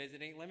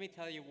Visiting. Let me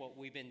tell you what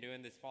we've been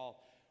doing this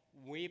fall.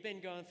 We've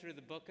been going through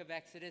the book of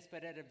Exodus,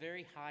 but at a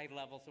very high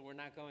level, so we're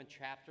not going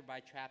chapter by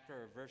chapter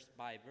or verse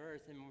by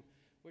verse, and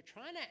we're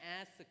trying to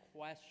ask the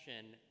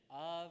question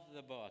of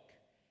the book,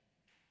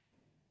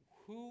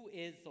 who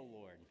is the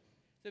Lord?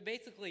 So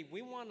basically,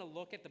 we want to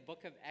look at the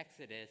book of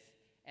Exodus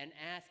and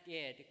ask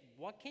it,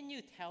 what can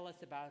you tell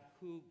us about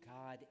who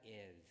God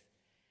is?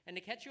 And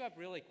to catch you up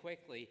really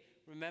quickly,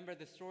 remember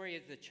the story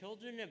is the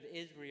children of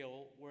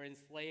Israel were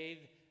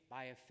enslaved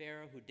by a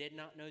Pharaoh who did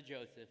not know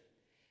Joseph.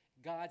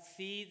 God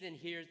sees and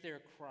hears their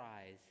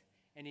cries,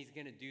 and he's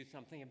going to do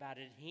something about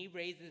it. He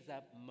raises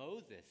up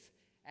Moses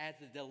as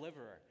the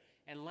deliverer.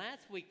 And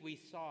last week we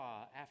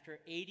saw, after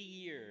 80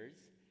 years,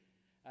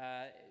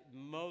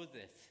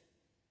 Moses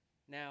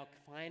now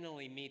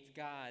finally meets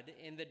God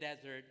in the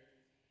desert,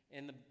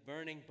 in the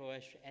burning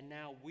bush, and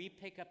now we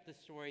pick up the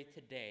story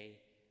today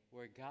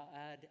where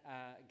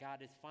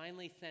God is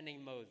finally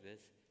sending Moses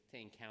to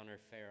encounter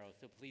Pharaoh.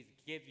 So please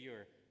give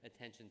your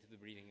attention to the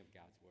reading of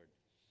God's word.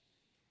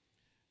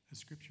 A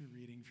scripture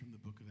reading from the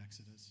book of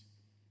Exodus.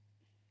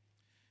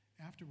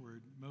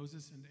 Afterward,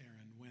 Moses and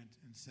Aaron went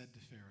and said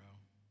to Pharaoh,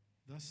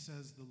 "Thus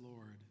says the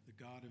Lord, the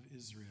God of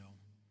Israel,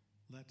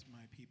 let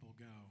my people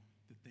go,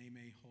 that they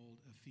may hold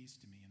a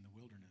feast to me in the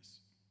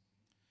wilderness."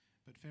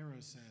 But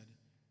Pharaoh said,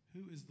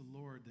 "Who is the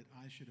Lord that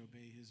I should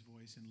obey his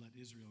voice and let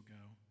Israel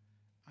go?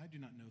 I do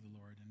not know the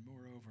Lord, and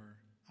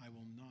moreover, I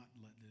will not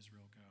let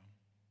Israel go.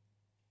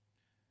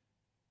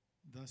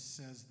 Thus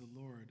says the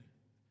Lord,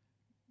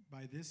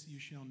 by this you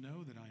shall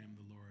know that I am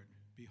the Lord.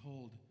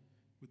 Behold,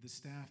 with the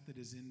staff that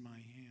is in my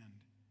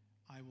hand,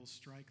 I will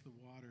strike the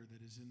water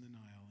that is in the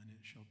Nile, and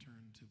it shall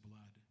turn to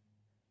blood.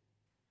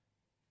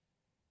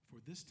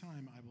 For this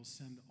time I will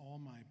send all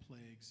my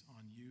plagues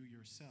on you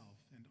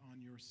yourself and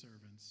on your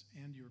servants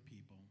and your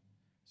people,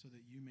 so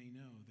that you may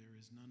know there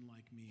is none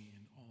like me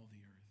in all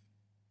the earth.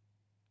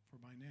 For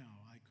by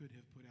now I could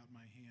have put out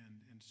my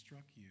hand and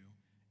struck you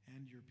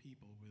and your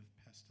people with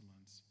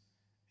pestilence,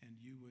 and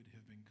you would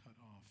have been cut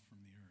off from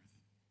the earth.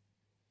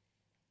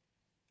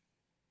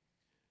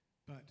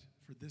 But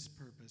for this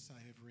purpose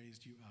I have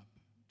raised you up,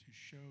 to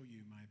show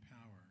you my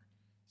power,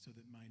 so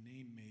that my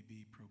name may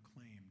be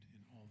proclaimed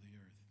in all the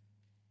earth."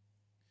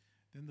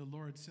 Then the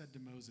Lord said to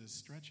Moses,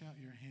 "Stretch out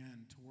your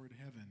hand toward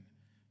heaven,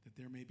 that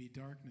there may be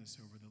darkness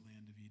over the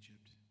land of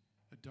Egypt,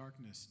 a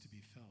darkness to be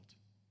felt."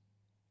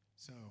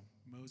 So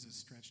Moses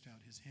stretched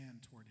out his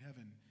hand toward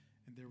heaven,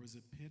 and there was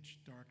a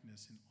pitch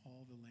darkness in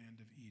all the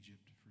land of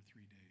Egypt for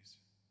 3 days.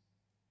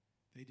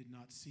 They did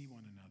not see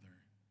one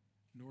another,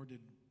 nor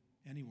did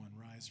anyone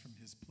rise from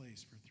his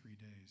place for 3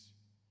 days.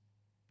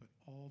 But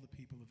all the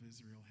people of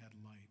Israel had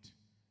light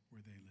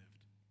where they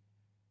lived.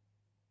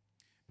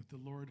 But the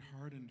Lord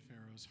hardened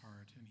Pharaoh's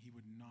heart, and he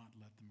would not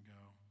let them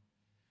go.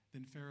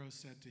 Then Pharaoh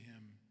said to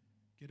him,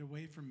 "Get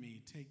away from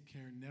me, take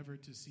care never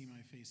to see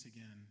my face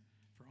again,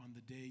 for on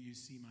the day you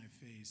see my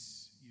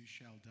face, you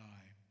shall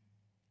die."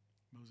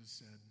 Moses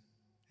said,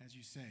 "As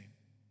you say,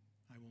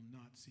 I will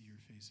not see your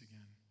face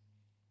again."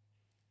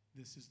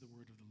 This is the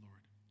word of the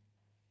Lord.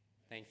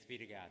 Thanks be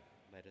to God.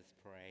 Let us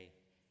pray.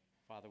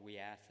 Father, we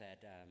ask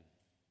that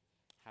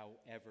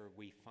however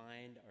we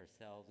find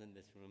ourselves in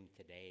this room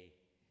today,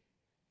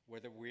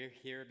 whether we're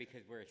here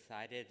because we're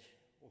excited,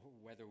 or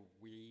whether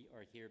we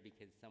are here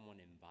because someone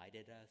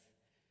invited us,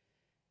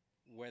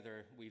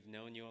 whether we've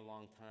known you a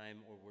long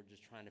time or we're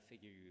just trying to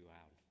figure you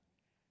out,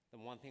 the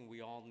one thing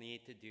we all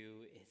need to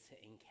do is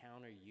to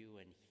encounter you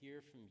and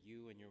hear from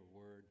you and your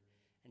word.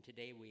 And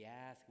today we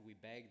ask, we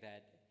beg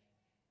that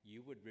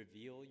you would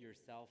reveal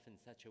yourself in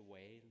such a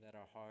way that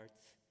our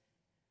hearts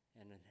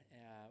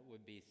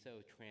would be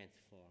so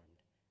transformed,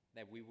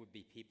 that we would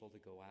be people to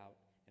go out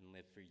and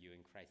live for you.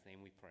 In Christ's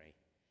name we pray.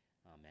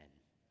 Amen.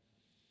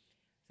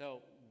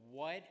 So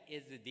what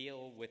is the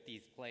deal with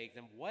these plagues?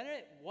 And what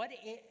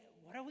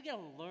are we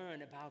going to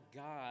learn about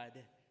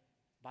God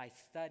by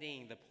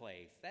studying the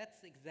plagues?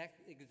 That's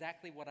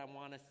exactly what I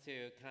want us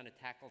to kind of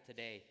tackle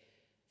today.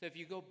 So if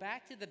you go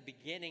back to the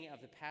beginning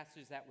of the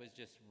passage that was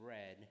just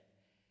read,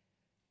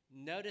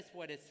 notice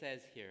what it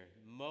says here.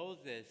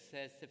 Moses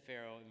says to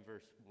Pharaoh in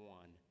verse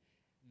 1,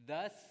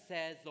 "Thus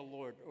says the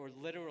Lord," or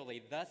literally,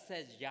 "Thus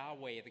says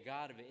Yahweh, the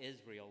God of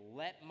Israel,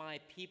 let my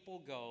people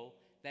go,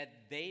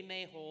 that they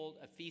may hold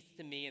a feast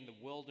to me in the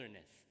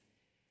wilderness."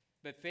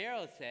 But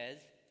Pharaoh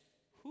says,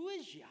 "Who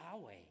is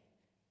Yahweh?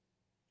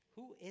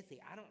 Who is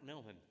he? I don't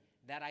know him,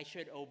 that I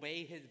should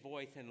obey his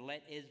voice and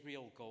let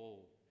Israel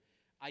go.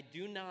 I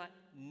do not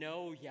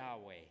know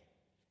Yahweh,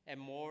 and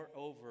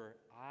moreover,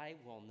 I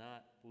will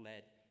not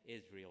let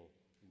Israel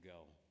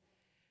go."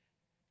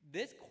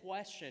 This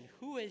question,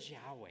 who is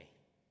Yahweh?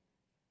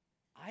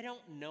 I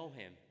don't know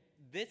him.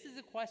 This is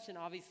a question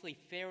obviously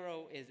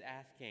Pharaoh is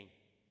asking.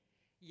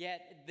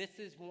 Yet this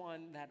is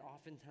one that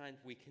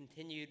oftentimes we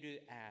continue to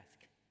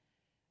ask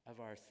of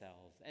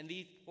ourselves. And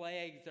these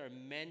plagues are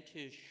meant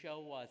to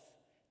show us,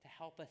 to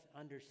help us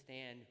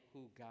understand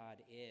who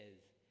God is.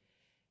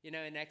 You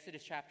know, in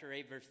Exodus chapter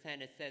 8, verse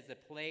 10, it says, "The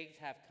plagues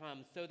have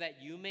come so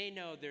that you may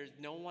know there's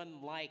no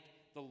one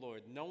like the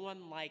Lord, no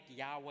one like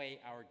Yahweh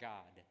our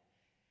God.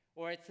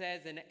 Or it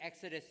says in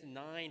Exodus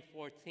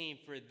 9:14,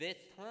 for this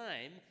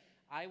time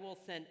I will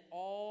send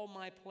all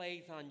my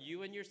plagues on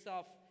you and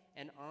yourself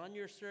and on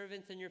your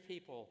servants and your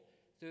people,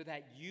 so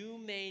that you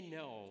may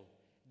know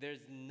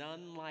there's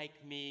none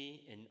like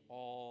me in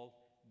all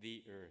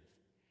the earth.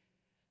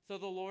 So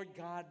the Lord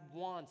God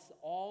wants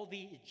all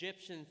the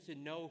Egyptians to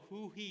know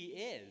who he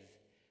is.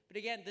 But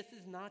again, this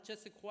is not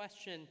just a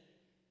question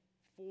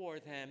for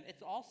them.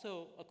 It's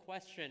also a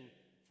question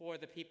for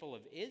the people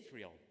of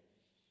Israel.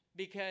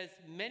 Because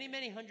many,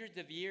 many hundreds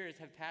of years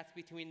have passed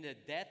between the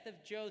death of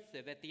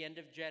Joseph at the end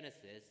of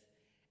Genesis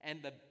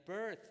and the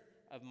birth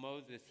of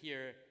Moses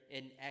here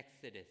in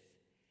Exodus.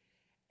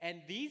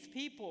 And these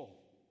people,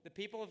 the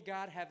people of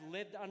God, have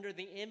lived under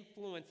the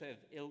influence of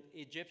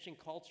Egyptian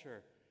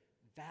culture,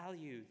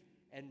 values,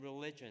 and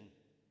religion.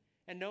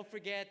 And don't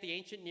forget, the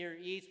ancient Near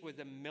East was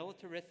a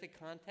militaristic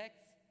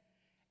context,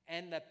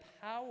 and the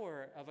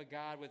power of a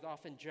god was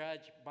often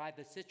judged by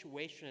the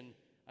situation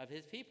of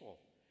his people.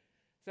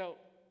 So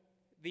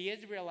the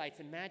Israelites,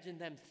 imagine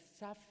them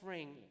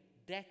suffering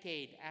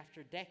decade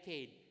after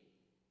decade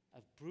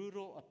of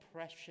brutal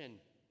oppression.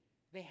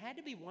 They had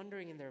to be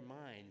wondering in their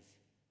minds,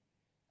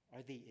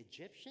 are the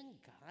Egyptian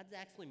gods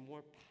actually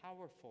more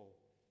powerful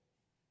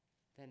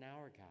than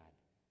our God?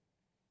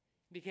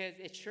 Because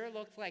it sure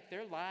looks like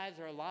their lives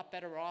are a lot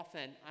better off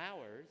than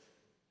ours.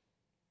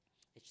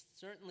 It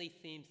certainly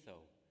seems so.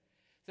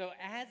 So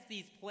as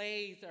these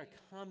plagues are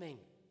coming,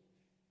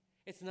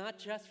 it's not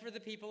just for the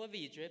people of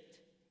Egypt,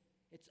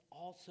 it's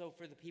also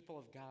for the people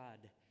of God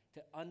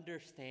to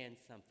understand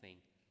something,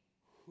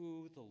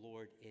 who the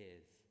Lord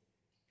is.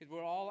 Because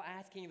we're all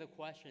asking the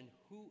question,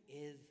 who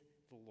is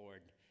the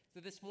Lord? So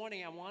this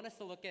morning, I want us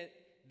to look at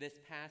this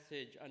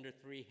passage under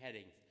three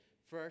headings.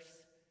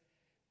 First,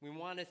 we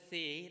want to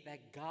see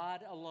that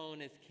God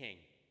alone is king.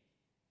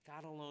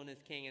 God alone is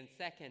king. And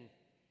second,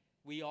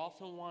 we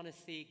also want to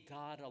see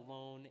God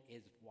alone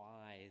is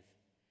wise.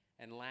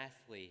 And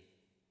lastly,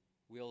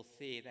 we'll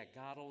see that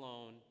God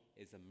alone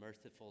is a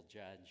merciful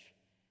judge.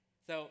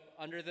 So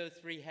under those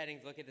three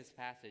headings, look at this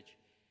passage.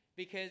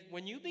 Because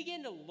when you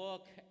begin to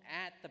look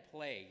at the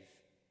plagues,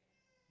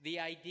 the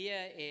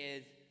idea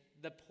is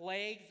the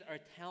plagues are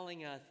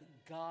telling us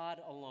God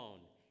alone.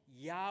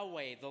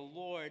 Yahweh, the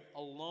Lord,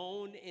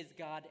 alone is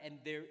God, and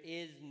there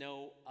is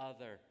no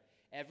other.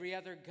 Every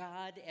other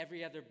God,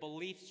 every other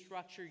belief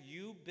structure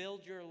you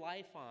build your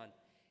life on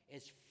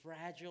is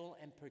fragile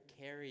and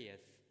precarious.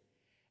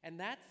 And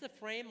that's the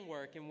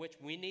framework in which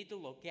we need to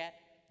look at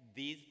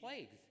these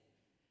plagues.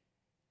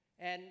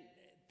 And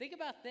think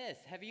about this.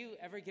 Have you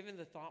ever given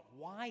the thought,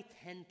 why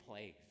 10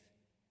 plagues?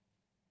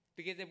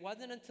 Because it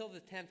wasn't until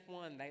the 10th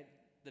one that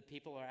the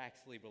people are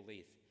actually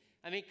released.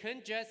 I mean,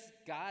 couldn't just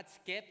God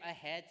skip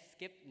ahead,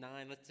 skip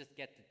 9, let's just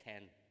get to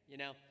 10, you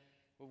know?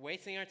 We're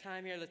wasting our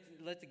time here.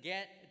 Let's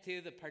get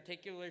to the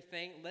particular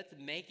thing. Let's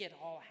make it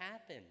all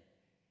happen.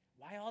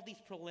 Why all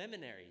these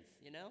preliminaries,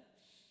 you know?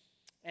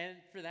 And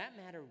for that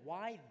matter,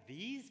 why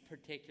these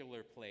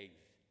particular plagues?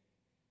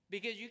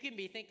 Because you can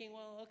be thinking,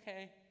 well,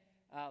 okay,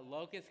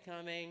 locusts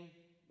coming,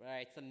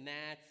 right, some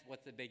gnats,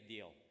 what's the big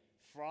deal?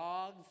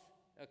 Frogs,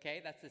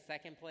 okay, that's the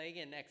second plague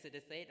in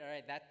Exodus 8. All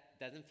right, that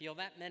doesn't feel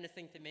that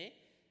menacing to me.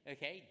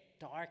 Okay,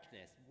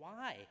 darkness.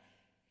 Why?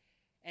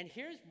 And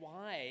here's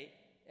why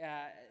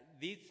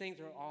these things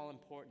are all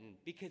important.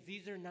 Because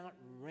these are not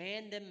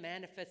random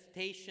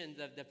manifestations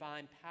of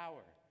divine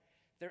power.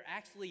 They're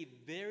actually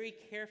very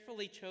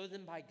carefully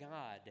chosen by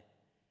God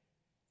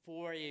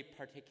for a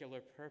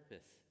particular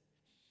purpose.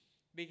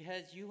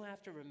 Because you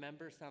have to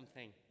remember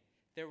something.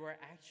 There were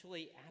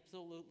actually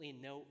absolutely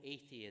no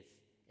atheists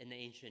in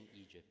ancient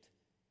Egypt.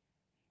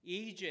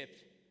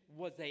 Egypt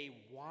was a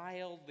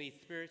wildly,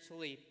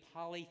 spiritually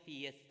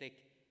polytheistic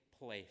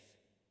place.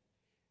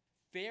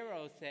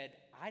 Pharaoh said,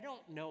 I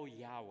don't know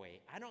Yahweh.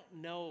 I don't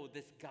know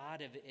this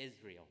God of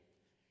Israel.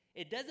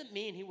 It doesn't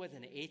mean he was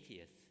an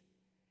atheist.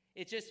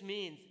 It just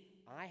means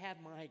I have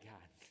my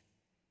gods.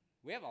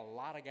 We have a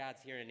lot of gods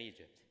here in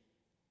Egypt.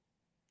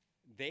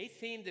 They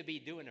seem to be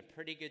doing a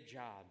pretty good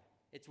job.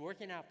 It's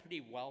working out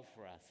pretty well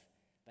for us,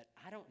 but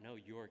I don't know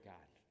your God.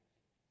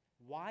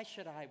 Why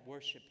should I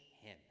worship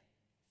him?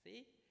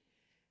 See?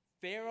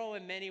 Pharaoh,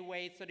 in many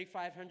ways,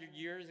 3,500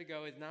 years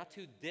ago, is not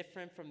too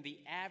different from the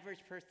average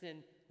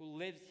person who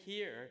lives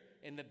here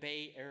in the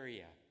Bay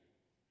Area.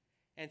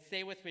 And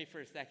stay with me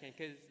for a second,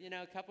 because,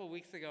 a couple of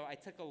weeks ago, I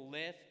took a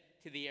Lyft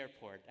to the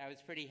airport. I was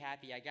pretty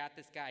happy. I got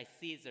this guy,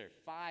 Caesar,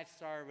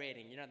 5-star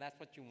rating. That's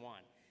what you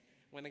want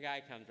when the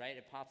guy comes, right?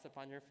 It pops up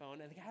on your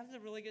phone, and the guy was a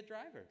really good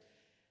driver.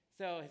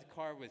 So his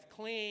car was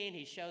clean.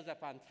 He shows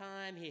up on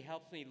time. He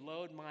helps me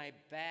load my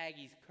bag.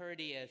 He's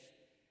courteous.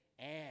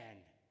 And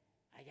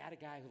I got a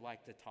guy who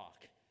liked to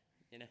talk,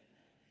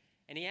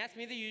 And he asked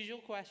me the usual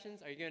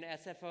questions. Are you going to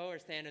SFO or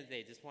San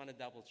Jose? Just want to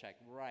double check.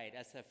 Right,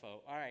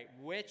 SFO. All right,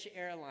 which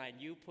airline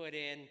you put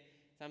in?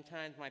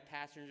 Sometimes my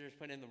passengers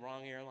put in the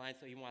wrong airline,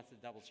 so he wants to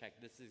double check.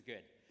 This is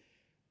good.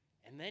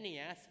 And then he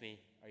asked me,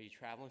 are you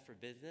traveling for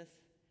business?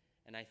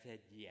 And I said,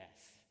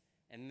 yes.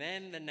 And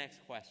then the next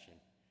question.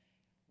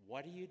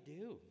 what do you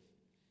do?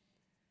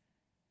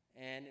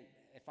 And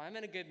if I'm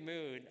in a good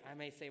mood, I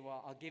may say,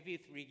 well, I'll give you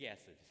 3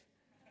 guesses.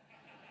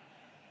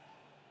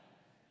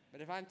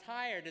 But if I'm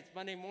tired, it's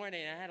Monday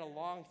morning, and I had a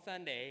long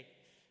Sunday,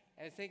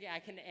 I was thinking I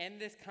can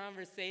end this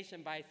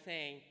conversation by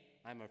saying,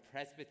 I'm a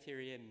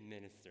Presbyterian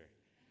minister.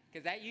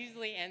 Because that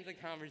usually ends a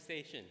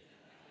conversation.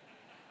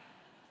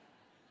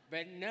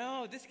 But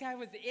no, this guy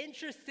was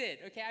interested.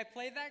 Okay, I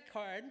played that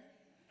card.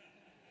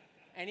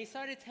 And he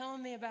started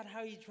telling me about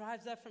how he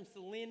drives up from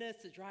Salinas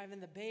to drive in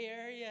the Bay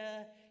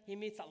Area. He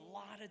meets a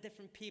lot of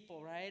different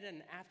people, right?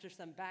 And after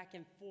some back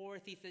and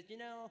forth, he said,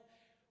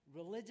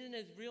 religion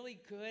is really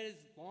good as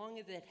long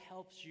as it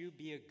helps you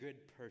be a good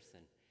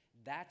person.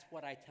 That's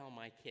what I tell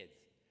my kids.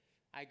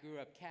 I grew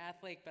up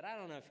Catholic, but I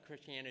don't know if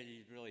Christianity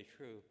is really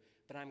true.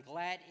 But I'm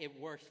glad it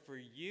works for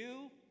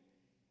you,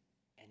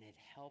 and it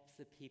helps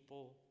the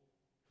people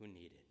who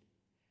need it.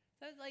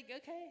 So I was like,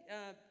 okay,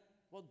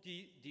 well, do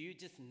you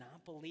just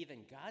not believe in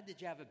God?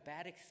 Did you have a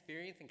bad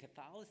experience in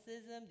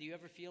Catholicism? Do you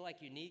ever feel like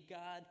you need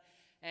God?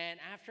 And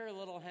after a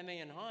little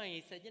hemming and hawing,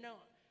 he said,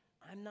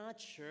 I'm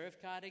not sure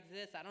if God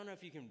exists. I don't know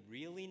if you can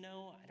really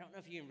know. I don't know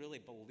if you can really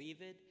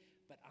believe it.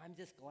 But I'm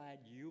just glad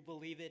you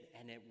believe it,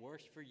 and it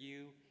works for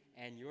you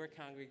and your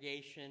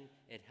congregation.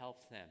 It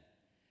helps them.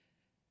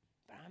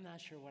 But I'm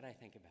not sure what I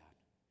think about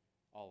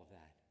all of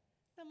that.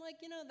 I'm like,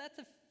 that's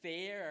a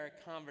fair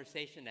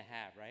conversation to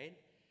have, right?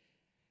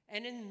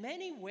 And in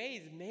many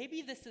ways,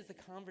 maybe this is a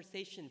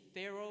conversation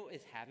Pharaoh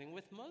is having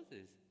with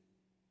Moses.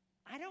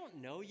 I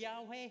don't know,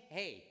 Yahweh.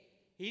 Hey,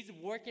 he's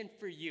working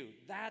for you.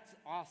 That's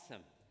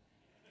awesome.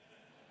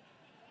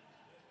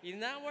 He's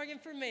not working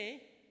for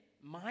me.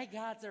 My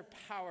gods are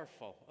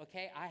powerful,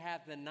 okay? I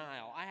have the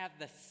Nile. I have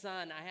the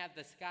sun. I have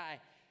the sky.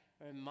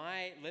 In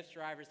my Lyft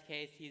driver's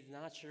case, he's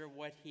not sure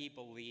what he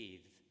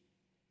believes.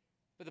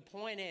 But the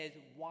point is,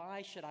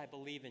 why should I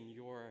believe in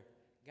your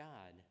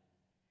God?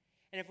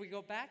 And if we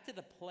go back to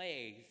the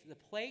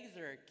plagues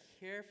are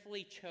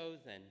carefully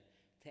chosen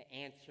to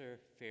answer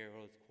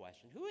Pharaoh's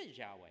question. Who is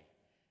Yahweh?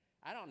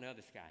 I don't know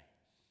this guy.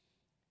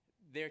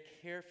 They're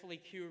carefully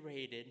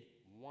curated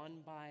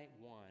one by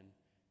one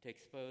to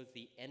expose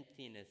the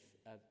emptiness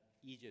of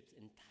Egypt's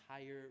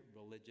entire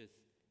religious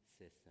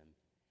system.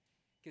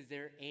 Because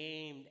they're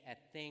aimed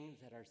at things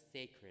that are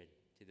sacred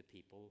to the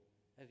people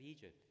of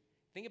Egypt.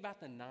 Think about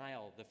the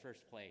Nile, the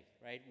first plague,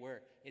 right?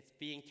 Where it's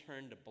being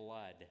turned to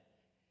blood.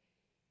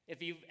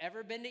 If you've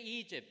ever been to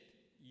Egypt,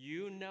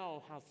 you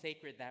know how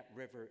sacred that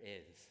river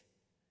is,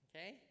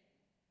 okay?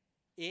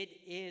 It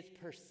is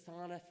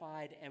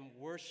personified and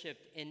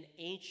worshipped in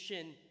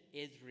ancient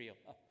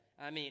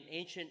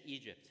ancient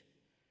Egypt.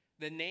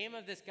 The name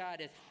of this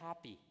god is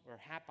Hapi, or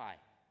Hapi.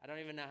 I don't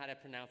even know how to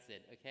pronounce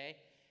it, okay?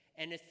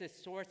 And it's the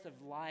source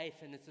of life,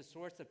 and it's the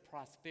source of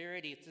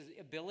prosperity. It's the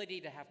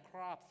ability to have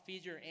crops,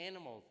 feed your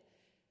animals,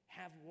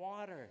 have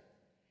water.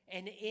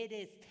 And it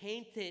is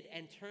tainted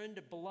and turned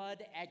to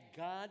blood at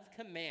God's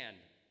command,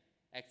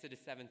 Exodus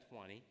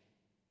 7:20.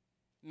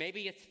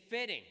 Maybe it's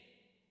fitting,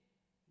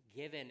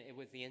 given it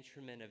was the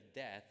instrument of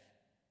death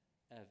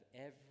of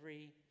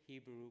every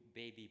Hebrew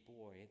baby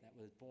boy that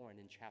was born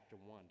in chapter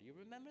 1. Do you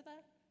remember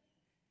that?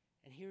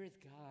 And here is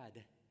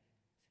God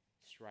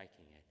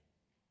striking it.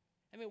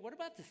 What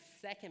about the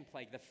second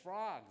plague, the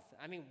frogs?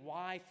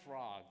 Why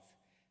frogs?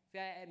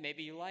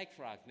 Maybe you like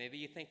frogs. Maybe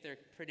you think they're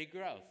pretty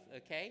gross,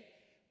 okay?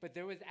 But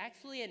there was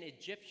actually an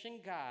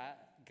Egyptian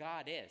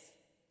goddess,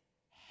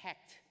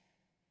 Hekt,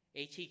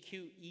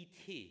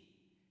 Heqet,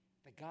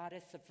 the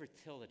goddess of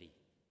fertility,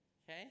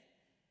 okay?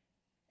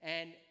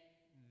 And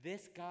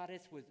this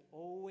goddess was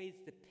always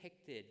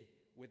depicted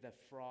with a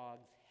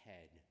frog's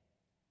head.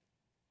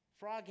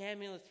 Frog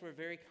amulets were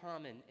very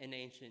common in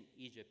ancient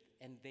Egypt,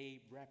 and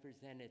they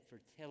represented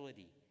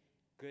fertility,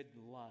 good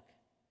luck.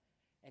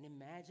 And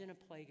imagine a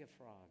plague of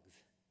frogs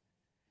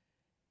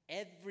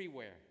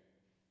everywhere,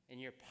 in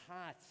your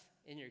pots,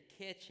 in your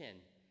kitchen,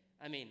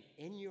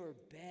 in your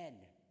bed.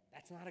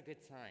 That's not a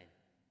good sign.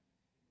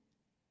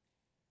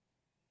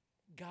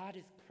 God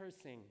is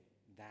cursing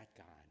that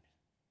God.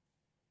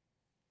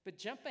 But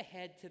jump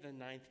ahead to the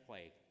 9th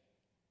plague,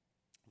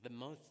 the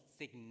most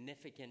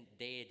significant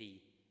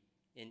deity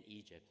in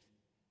Egypt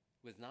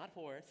was not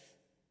Horus,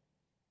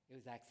 it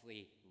was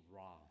actually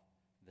Ra,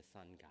 the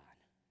sun god,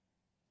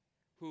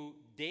 who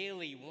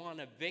daily won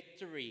a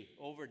victory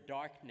over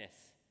darkness.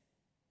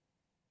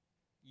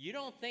 You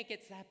don't think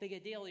it's that big a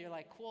deal. You're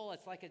like, cool,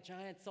 it's like a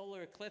giant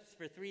solar eclipse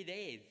for 3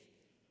 days.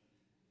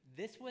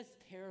 This was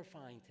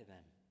terrifying to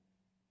them.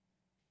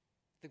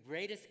 The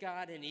greatest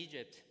god in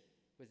Egypt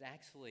was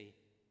actually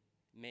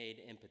made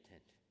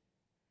impotent.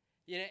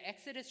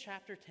 Exodus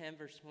chapter 10,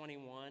 verse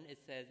 21, it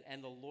says,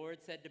 "And the Lord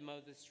said to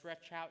Moses,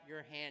 stretch out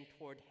your hand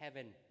toward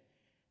heaven,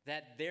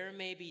 that there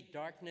may be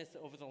darkness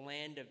over the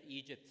land of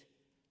Egypt,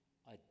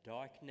 a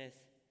darkness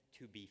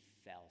to be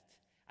felt."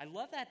 I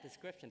love that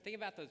description. Think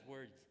about those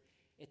words.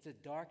 It's a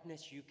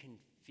darkness you can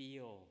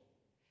feel.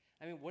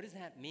 What does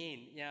that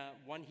mean?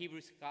 One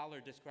Hebrew scholar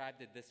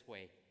described it this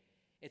way.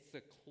 It's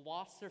the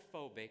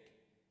claustrophobic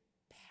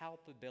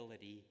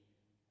palpability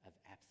of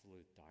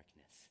absolute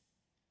darkness.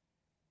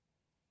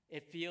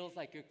 It feels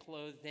like you're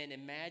closed in.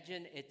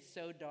 Imagine it's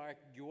so dark,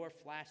 your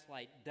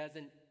flashlight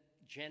doesn't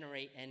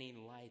generate any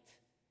light.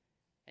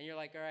 And you're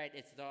like, all right,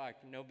 it's dark,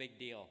 no big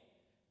deal.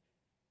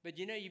 But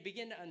you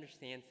begin to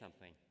understand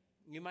something.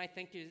 You might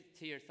think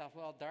to yourself,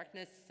 well,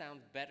 darkness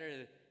sounds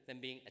better than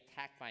being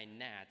attacked by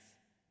gnats,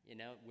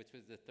 which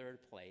was the third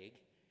plague.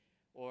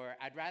 Or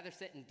I'd rather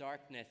sit in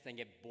darkness than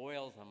get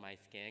boils on my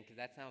skin, because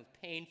that sounds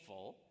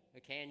painful,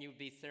 okay? And you would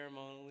be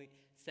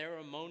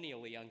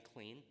ceremonially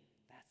unclean.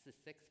 That's the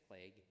sixth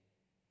plague.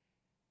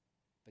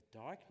 But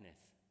darkness,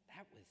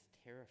 that was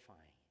terrifying.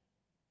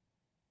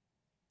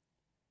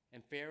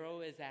 And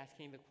Pharaoh is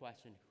asking the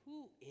question,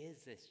 who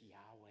is this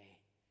Yahweh?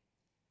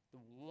 The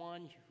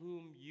one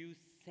whom you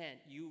sent,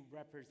 you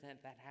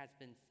represent, that has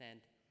been sent.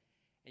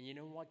 And you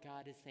know what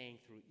God is saying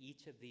through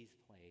each of these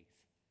plagues?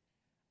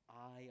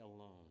 I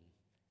alone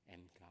am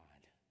God.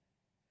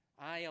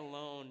 I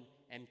alone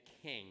am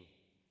king.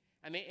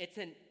 I mean, it's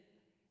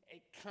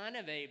kind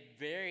of a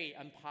very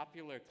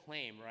unpopular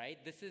claim, right?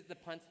 This is the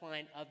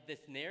punchline of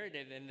this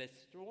narrative and this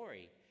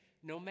story.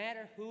 No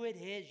matter who it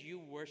is you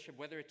worship,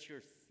 whether it's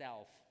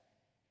yourself,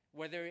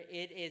 whether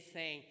it is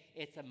saying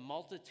it's a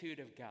multitude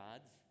of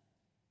gods,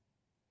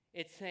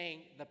 it's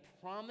saying the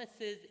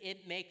promises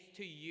it makes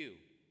to you,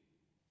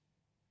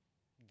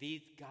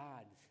 these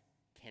gods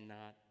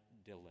cannot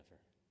deliver.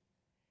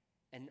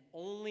 And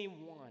only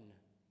one,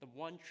 the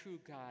one true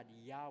God,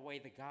 Yahweh,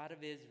 the God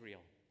of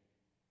Israel,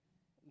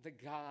 the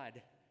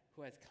God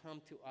who has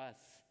come to us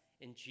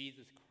in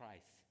Jesus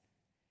Christ,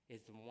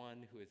 is the one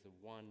who is the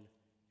one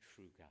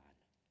true God.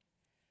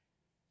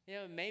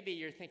 Maybe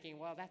you're thinking,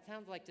 well, that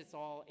sounds like just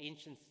all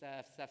ancient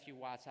stuff you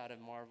watch out of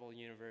Marvel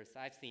Universe.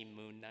 I've seen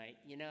Moon Knight.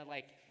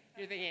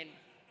 You're thinking,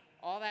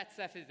 all that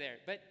stuff is there.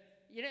 But,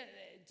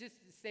 just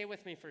stay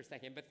with me for a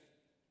second. But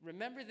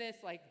remember this,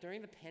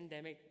 during the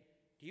pandemic,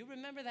 do you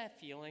remember that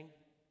feeling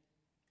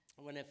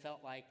when it felt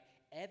like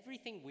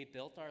everything we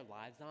built our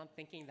lives on,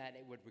 thinking that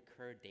it would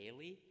recur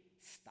daily,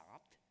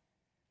 stopped?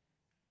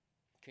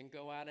 Couldn't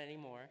go out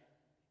anymore.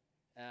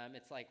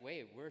 It's like,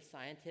 wait, we're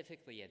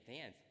scientifically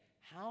advanced.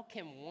 How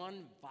can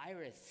one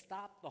virus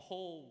stop the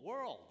whole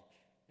world?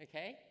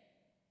 Okay?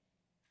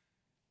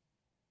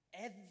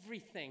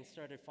 Everything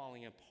started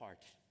falling apart.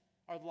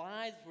 Our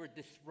lives were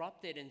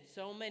disrupted in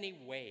so many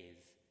ways.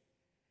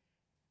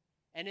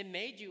 And it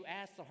made you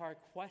ask the hard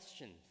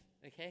questions,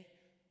 okay?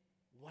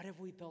 What have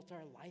we built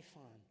our life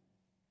on?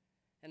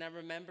 And I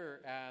remember,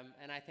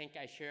 and I think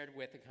I shared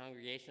with the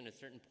congregation at a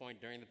certain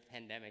point during the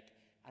pandemic,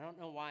 I don't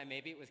know why,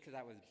 maybe it was because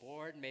I was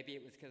bored, maybe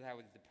it was because I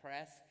was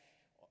depressed,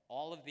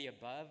 all of the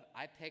above.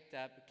 I picked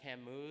up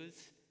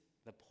Camus'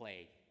 The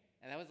Plague,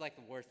 and that was like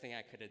the worst thing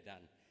I could have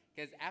done.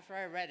 Because after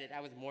I read it,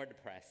 I was more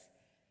depressed,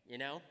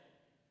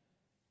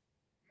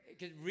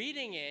 Because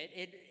reading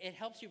it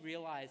helps you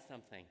realize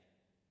something.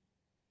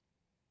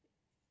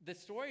 The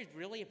story is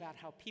really about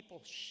how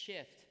people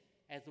shift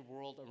as the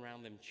world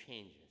around them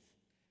changes,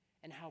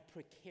 and how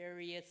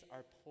precarious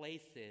our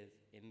place is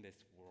in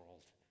this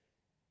world.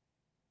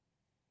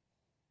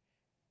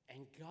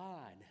 And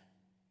God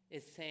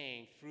is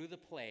saying through the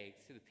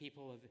plagues to the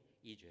people of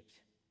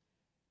Egypt,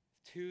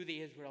 to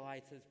the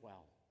Israelites as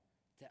well,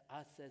 to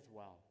us as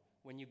well,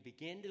 when you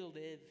begin to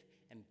live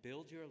and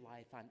build your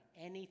life on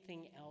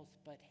anything else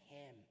but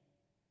Him,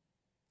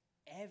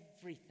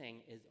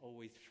 everything is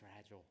always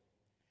fragile.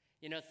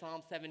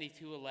 Psalm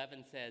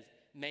 72:11 says,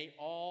 may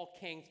all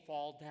kings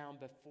fall down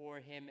before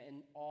Him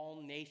and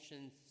all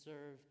nations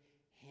serve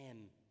Him.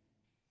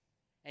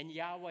 And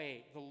Yahweh,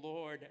 the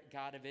Lord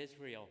God of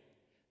Israel,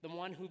 the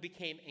one who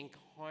became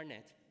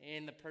incarnate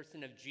in the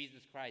person of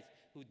Jesus Christ,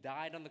 who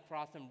died on the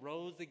cross and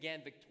rose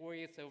again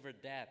victorious over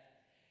death.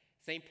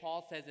 St.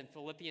 Paul says in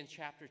Philippians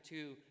chapter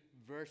 2,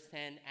 verse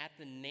 10, at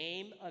the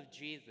name of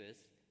Jesus,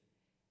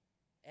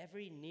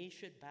 every knee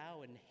should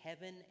bow in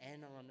heaven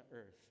and on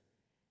earth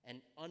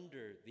and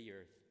under the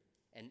earth,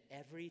 and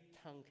every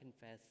tongue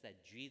confess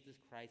that Jesus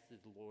Christ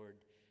is Lord,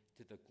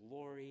 to the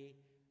glory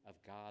of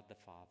God the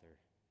Father.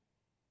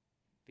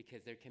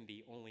 Because there can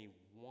be only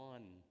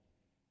one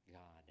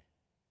God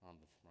on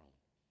the throne.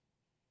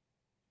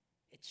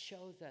 It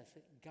shows us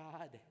that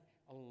God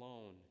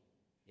alone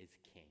is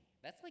king.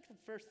 That's like the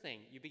first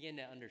thing you begin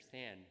to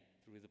understand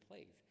through the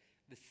plagues.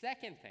 The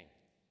second thing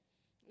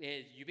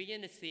is you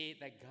begin to see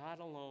that God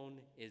alone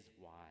is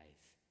wise.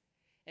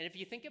 And if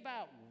you think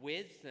about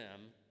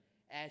wisdom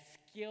as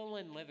skill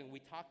in living, we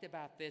talked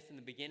about this in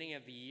the beginning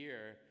of the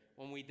year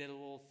when we did a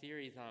little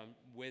series on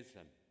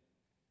wisdom.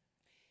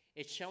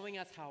 It's showing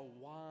us how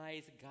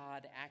wise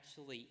God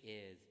actually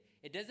is.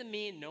 It doesn't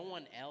mean no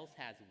one else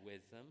has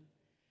wisdom,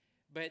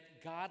 but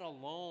God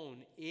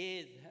alone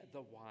is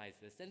the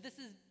wisest. And this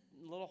is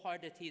a little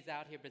hard to tease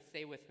out here, but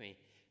stay with me.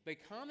 But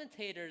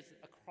commentators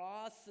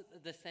across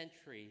the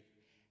centuries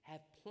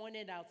have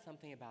pointed out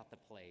something about the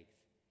plagues.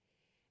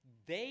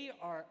 They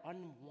are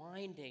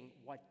unwinding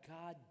what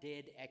God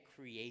did at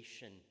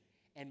creation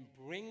and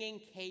bringing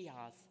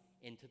chaos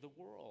into the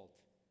world.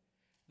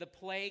 The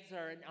plagues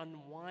are an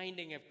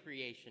unwinding of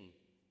creation.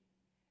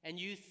 And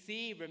you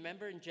see,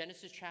 remember in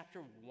Genesis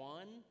chapter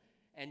 1,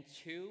 and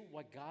 2,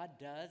 what God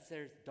does,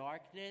 there's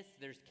darkness,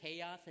 there's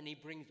chaos, and he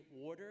brings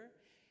order.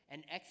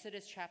 And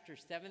Exodus chapter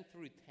 7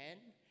 through 10,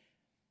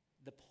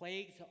 the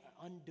plagues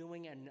are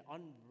undoing and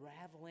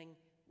unraveling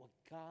what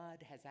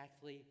God has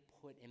actually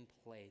put in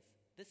place.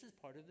 This is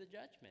part of the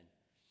judgment.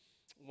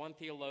 One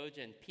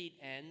theologian, Pete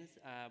Enns,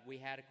 we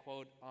had a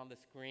quote on the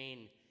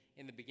screen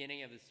in the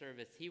beginning of the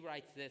service. He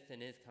writes this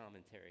in his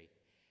commentary: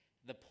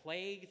 "The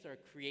plagues are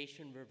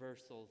creation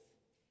reversals.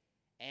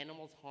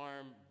 Animals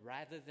harm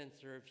rather than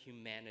serve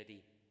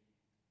humanity.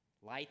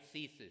 Light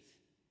ceases.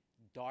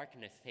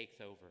 Darkness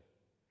takes over.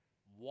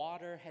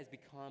 Water has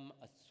become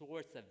a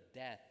source of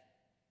death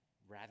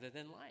rather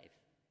than life.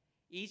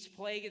 Each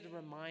plague is a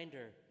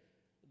reminder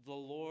the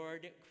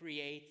Lord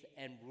creates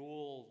and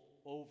rules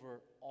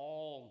over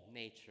all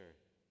nature."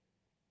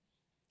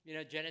 You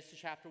know, Genesis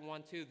chapter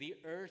 1, 2, the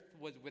earth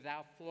was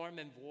without form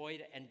and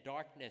void, and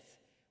darkness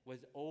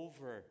was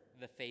over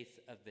the face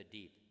of the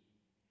deep.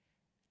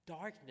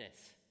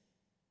 Darkness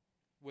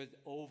was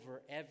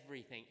over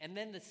everything. And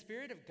then the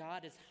Spirit of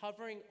God is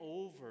hovering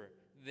over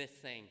this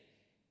thing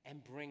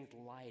and brings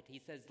light. He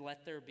says,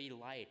 "Let there be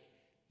light."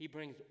 He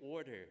brings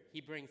order.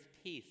 He brings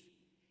peace.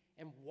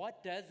 And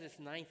what does this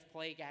ninth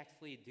plague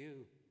actually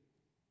do?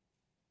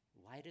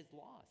 Light is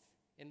lost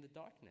in the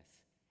darkness.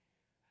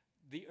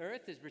 The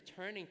earth is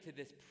returning to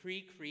this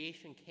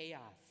pre-creation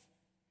chaos.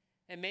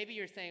 And maybe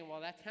you're saying, well,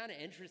 that's kind of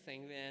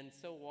interesting, then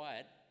so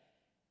what?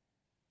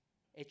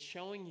 It's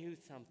showing you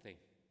something.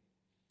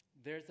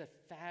 There's a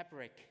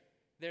fabric,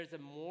 there's a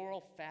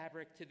moral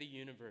fabric to the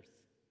universe.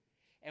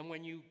 And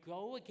when you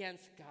go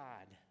against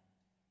God,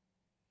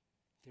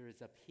 there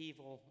is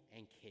upheaval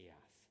and chaos.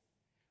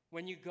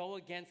 When you go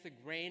against the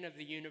grain of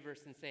the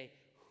universe and say,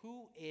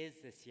 who is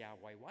this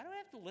Yahweh? Why do I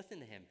have to listen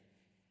to him?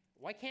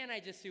 Why can't I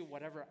just do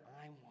whatever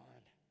I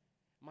want?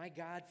 My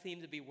God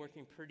seems to be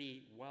working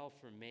pretty well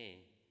for me.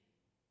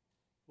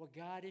 What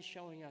God is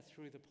showing us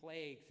through the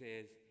plagues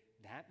is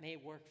that may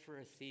work for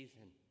a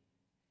season,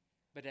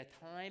 but a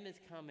time is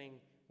coming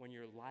when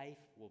your life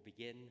will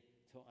begin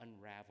to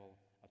unravel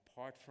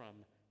apart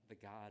from the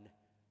God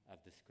of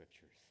the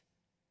Scriptures.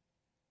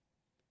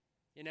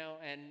 You know,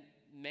 and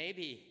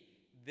maybe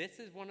this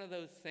is one of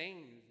those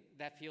things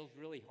that feels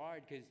really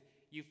hard, because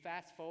you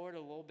fast forward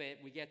a little bit,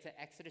 we get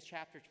to Exodus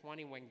chapter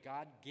 20 when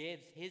God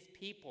gives his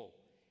people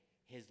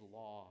his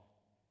law.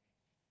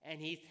 And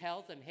he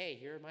tells them, hey,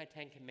 here are my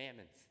 10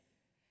 commandments.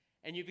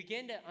 And you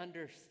begin to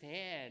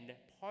understand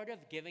part of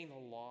giving the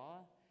law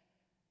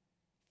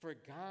for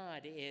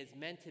God is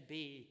meant to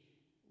be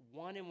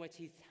one in which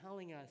he's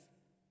telling us,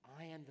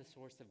 I am the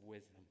source of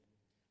wisdom.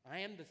 I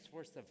am the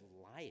source of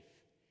life.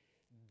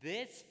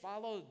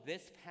 Follow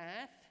this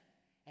path,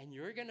 and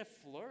you're going to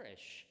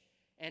flourish.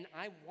 And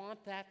I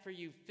want that for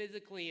you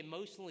physically,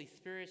 emotionally,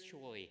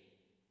 spiritually.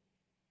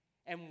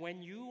 And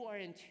when you are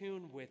in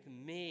tune with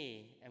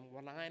me and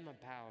what I'm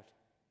about,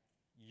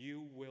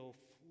 you will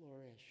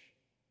flourish.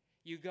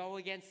 You go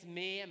against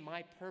me and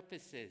my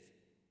purposes,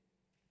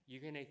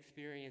 you're going to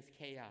experience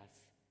chaos,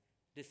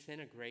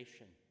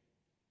 disintegration.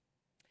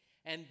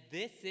 And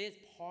this is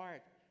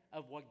part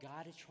of what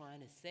God is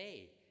trying to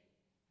say,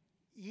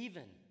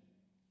 even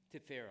to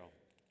Pharaoh.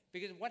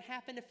 Because what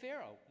happened to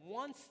Pharaoh?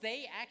 Once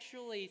they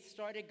actually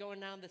started going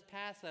down this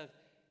path of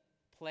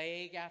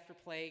plague after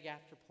plague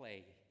after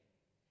plague,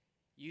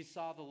 you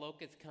saw the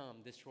locusts come,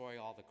 destroy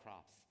all the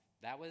crops.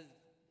 That was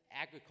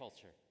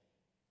agriculture.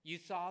 You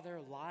saw their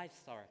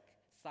livestock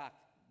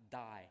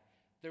die.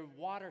 Their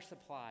water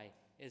supply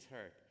is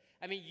hurt.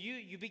 I mean,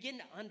 you begin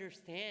to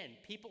understand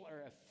people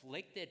are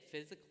afflicted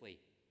physically.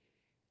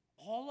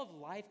 All of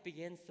life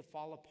begins to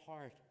fall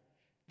apart.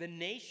 The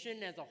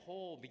nation as a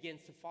whole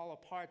begins to fall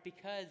apart,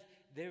 because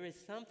there is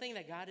something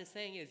that God is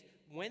saying is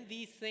when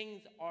these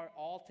things are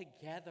all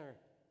together,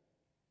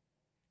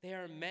 they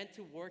are meant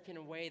to work in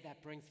a way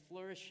that brings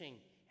flourishing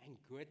and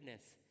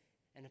goodness.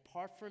 And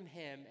apart from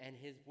him and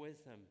his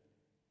wisdom,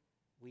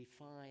 we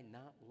find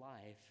not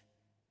life,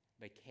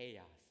 but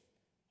chaos,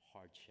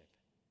 hardship.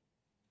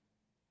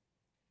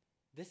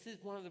 This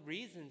is one of the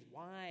reasons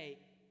why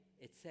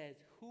it says,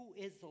 who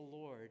is the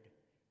Lord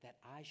that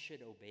I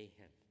should obey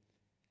him?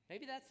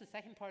 Maybe that's the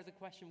second part of the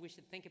question we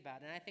should think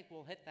about, and I think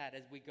we'll hit that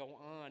as we go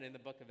on in the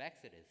book of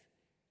Exodus.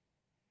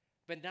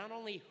 But not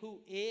only who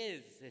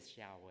is this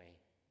Yahweh,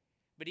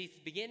 but he's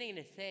beginning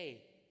to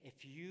say, if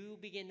you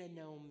begin to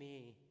know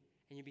me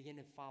and you begin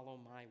to follow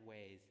my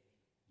ways,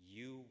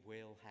 you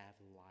will have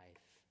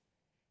life,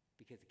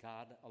 because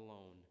God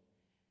alone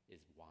is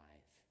wise.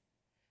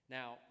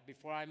 Now,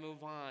 before I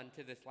move on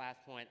to this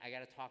last point, I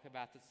got to talk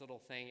about this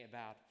little thing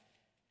about,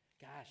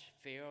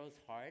 Pharaoh's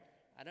heart.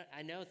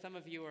 I know some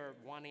of you are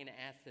wanting to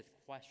ask this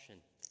question,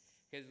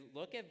 because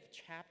look at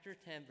chapter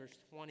 10, verse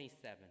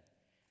 27.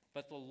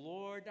 But the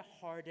Lord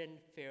hardened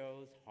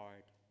Pharaoh's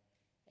heart,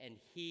 and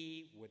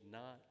he would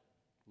not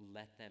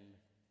let them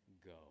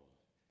go.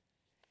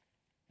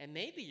 And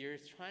maybe you're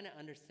trying to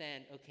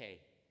understand, okay,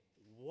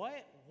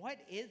 what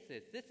is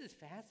this? This is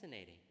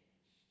fascinating.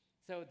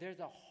 So there's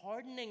a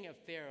hardening of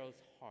Pharaoh's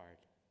heart.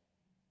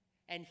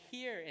 And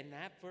here in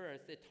that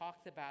verse, it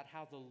talks about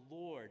how the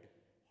Lord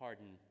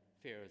hardened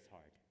Pharaoh's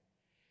heart.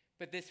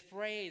 But this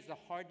phrase, the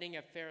hardening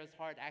of Pharaoh's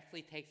heart,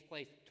 actually takes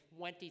place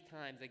 20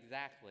 times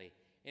exactly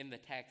in the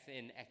text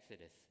in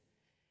Exodus.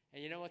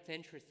 And you know what's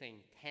interesting?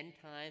 10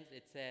 times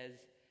it says,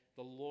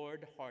 the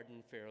Lord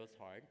hardened Pharaoh's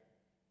heart.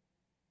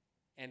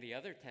 And the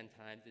other 10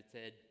 times it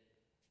said,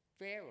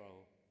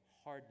 Pharaoh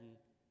hardened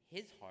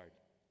his heart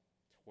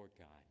toward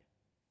God.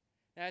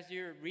 Now, as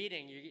you're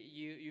reading,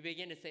 you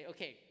begin to say,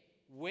 okay,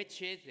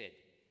 which is it?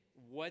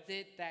 Was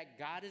it that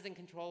God is in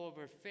control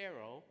over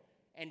Pharaoh,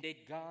 and did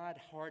God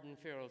harden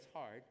Pharaoh's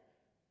heart?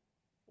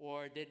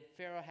 Or did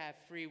Pharaoh have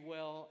free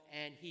will,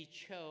 and he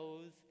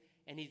chose,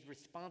 and he's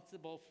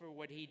responsible for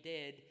what he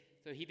did,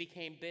 so he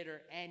became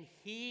bitter, and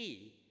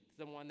he's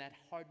the one that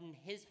hardened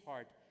his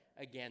heart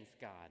against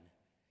God?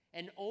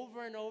 And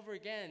over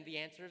again, the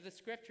answer of the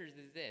scriptures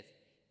is this: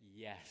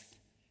 yes.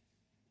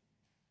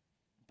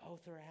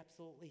 Both are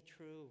absolutely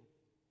true.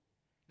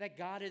 That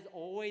God is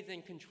always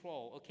in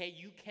control, okay?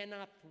 You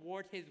cannot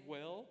thwart his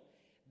will.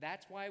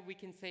 That's why we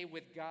can say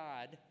with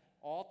God,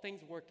 all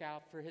things work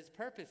out for his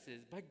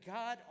purposes. But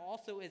God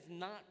also is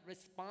not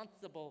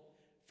responsible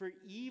for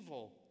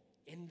evil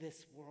in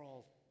this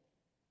world.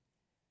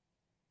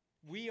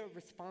 We are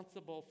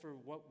responsible for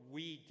what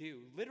we do.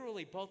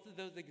 Literally, both of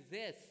those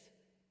exist.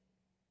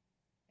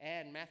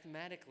 And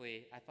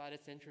mathematically, I thought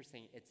it's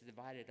interesting, it's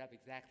divided up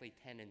exactly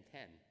 10 and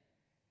 10.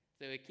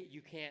 So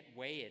you can't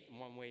weigh it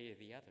one way or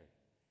the other.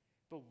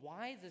 But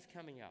why is this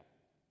coming up?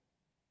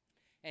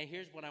 And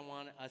here's what I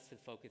want us to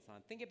focus on.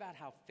 Think about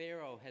how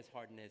Pharaoh has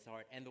hardened his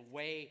heart and the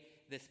way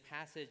this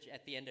passage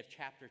at the end of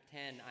chapter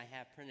 10 I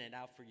have printed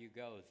out for you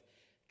goes.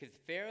 Because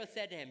Pharaoh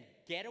said to him,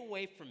 "Get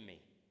away from me.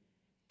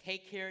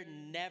 Take care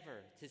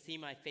never to see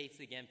my face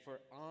again, for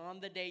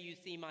on the day you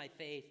see my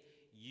face,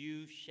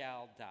 you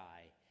shall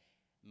die."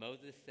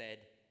 Moses said,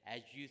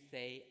 "As you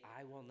say,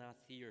 I will not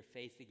see your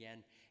face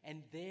again."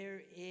 And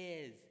there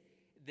is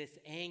this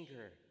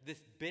anger,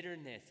 this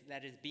bitterness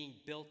that is being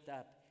built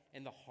up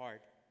in the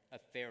heart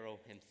of Pharaoh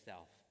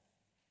himself.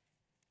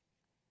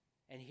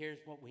 And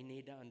here's what we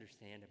need to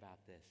understand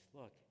about this.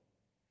 Look,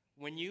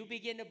 when you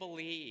begin to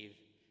believe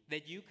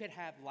that you could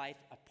have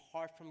life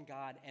apart from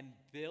God and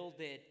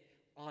build it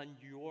on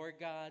your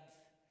gods,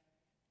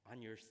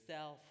 on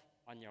yourself,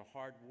 on your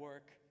hard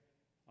work,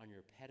 on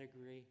your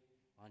pedigree,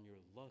 on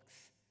your looks,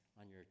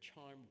 on your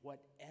charm,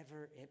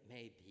 whatever it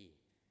may be.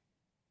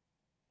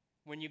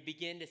 When you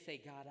begin to say,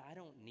 "God, I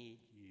don't need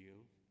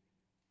you.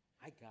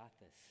 I got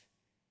this."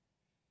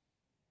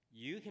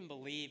 You can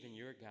believe in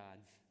your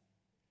gods,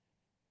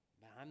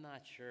 but I'm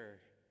not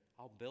sure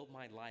I'll build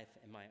my life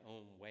in my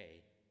own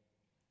way.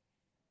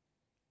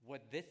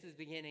 What this is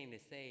beginning to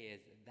say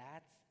is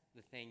that's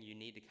the thing you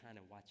need to kind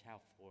of watch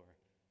out for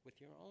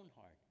with your own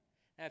heart.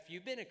 Now, if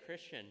you've been a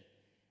Christian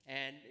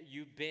and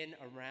you've been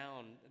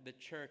around the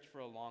church for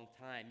a long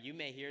time, you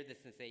may hear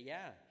this and say,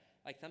 "Yeah,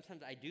 like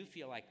sometimes I do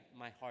feel like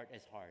my heart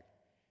is hard."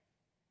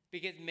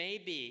 Because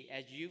maybe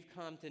as you've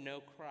come to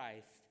know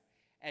Christ,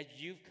 as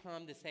you've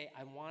come to say,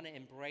 "I want to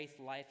embrace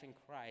life in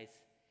Christ,"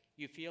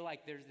 you feel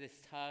like there's this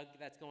tug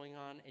that's going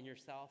on in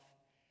yourself.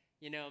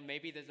 You know,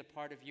 maybe there's a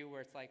part of you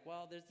where it's like,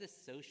 well, there's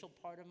this social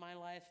part of my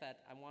life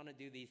that I want to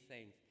do these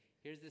things.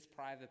 Here's this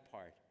private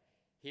part.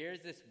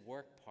 Here's this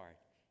work part.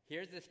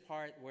 Here's this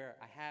part where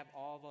I have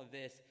all of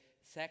this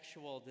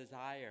sexual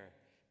desire.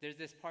 There's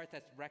this part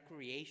that's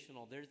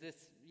recreational. There's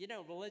this,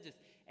 religious.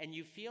 And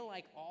you feel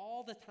like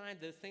all the time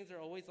those things are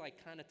always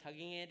like kind of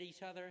tugging at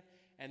each other,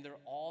 and they're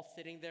all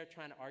sitting there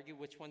trying to argue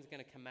which one's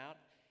going to come out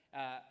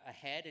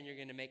ahead, and you're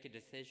going to make a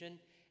decision.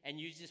 And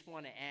you just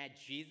want to add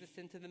Jesus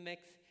into the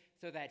mix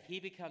so that he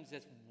becomes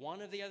just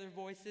one of the other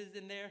voices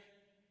in there,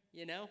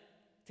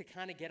 to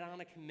kind of get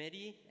on a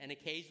committee and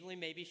occasionally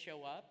maybe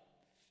show up.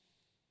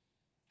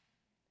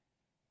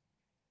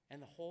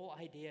 And the whole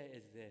idea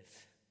is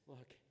this.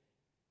 Look,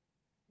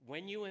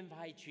 when you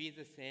invite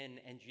Jesus in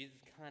and Jesus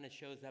kind of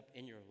shows up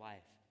in your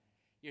life,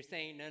 you're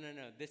saying,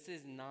 no, this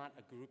is not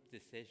a group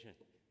decision.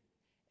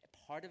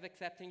 Part of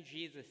accepting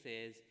Jesus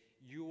is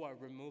you are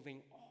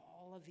removing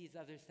all of these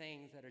other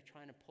things that are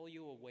trying to pull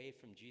you away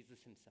from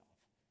Jesus himself.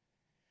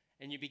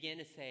 And you begin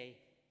to say,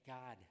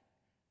 "God,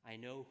 I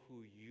know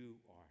who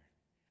you are.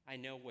 I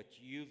know what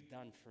you've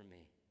done for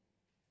me.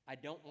 I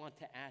don't want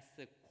to ask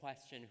the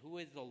question, who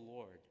is the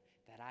Lord,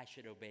 that I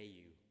should obey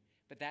you?"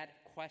 But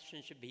that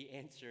question should be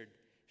answered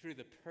through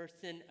the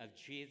person of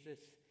Jesus.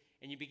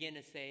 And you begin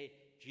to say,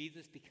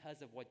 "Jesus,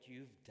 because of what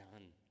you've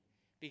done,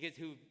 because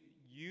who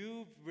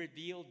you've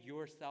revealed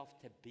yourself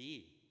to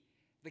be,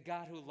 the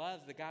God who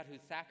loves, the God who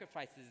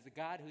sacrifices, the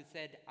God who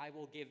said, 'I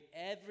will give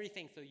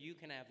everything so you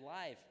can have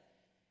life,'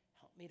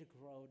 help me to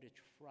grow to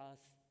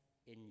trust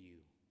in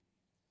you."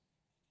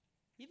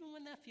 Even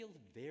when that feels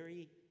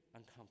very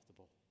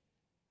uncomfortable.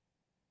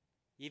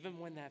 Even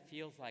when that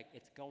feels like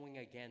it's going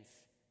against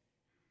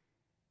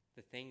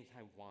the things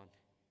I want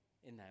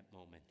in that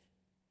moment.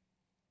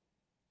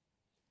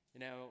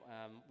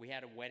 We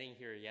had a wedding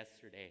here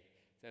yesterday.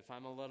 So if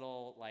I'm a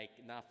little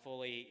not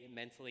fully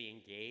mentally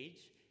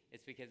engaged,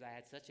 it's because I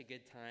had such a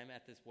good time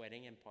at this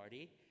wedding and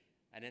party,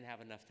 I didn't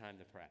have enough time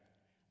to prep.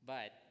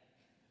 But,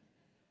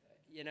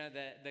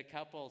 the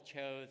couple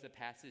chose a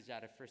passage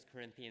out of 1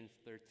 Corinthians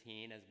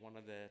 13 as one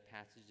of the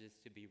passages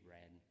to be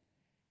read.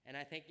 And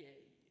I think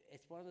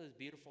it's one of those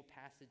beautiful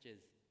passages.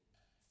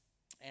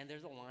 And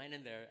there's a line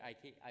in there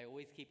I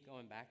always keep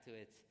going back to.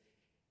 It's,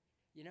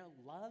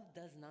 love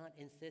does not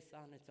insist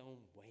on its own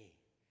way.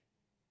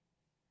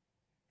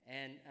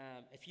 And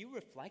if you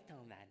reflect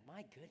on that,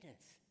 my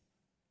goodness,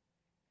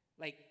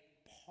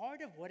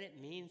 part of what it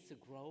means to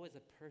grow as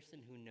a person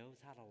who knows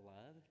how to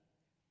love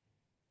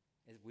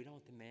is we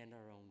don't demand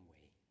our own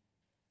way.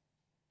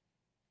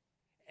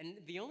 And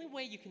the only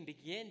way you can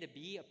begin to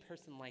be a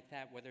person like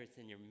that, whether it's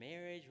in your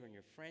marriage or in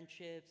your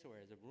friendships or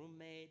as a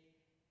roommate,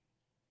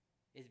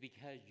 is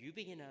because you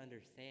begin to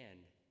understand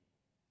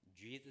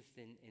Jesus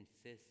didn't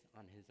insist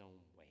on his own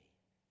way.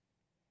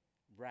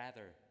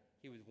 Rather,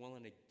 he was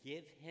willing to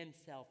give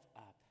himself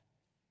up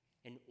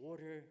in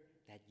order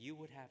that you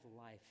would have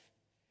life.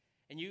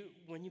 And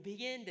when you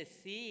begin to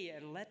see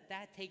and let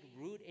that take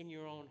root in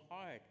your own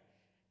heart,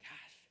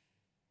 gosh,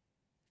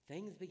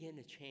 things begin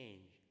to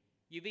change.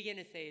 You begin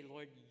to say,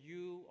 Lord,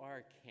 you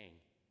are King.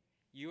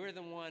 You are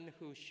the one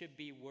who should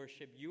be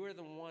worshiped. You are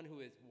the one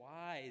who is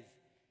wise.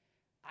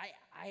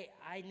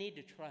 I need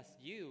to trust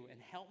you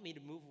and help me to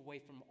move away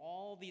from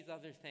all these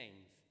other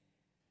things.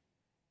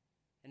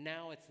 And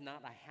now it's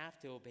not I have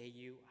to obey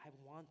you, I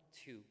want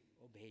to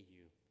obey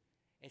you.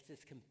 It's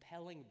this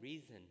compelling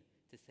reason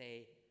to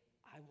say,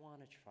 I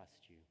want to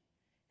trust you.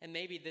 And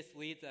maybe this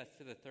leads us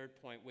to the third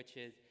point, which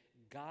is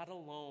God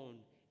alone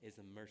is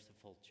a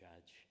merciful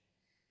judge.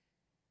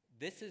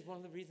 This is one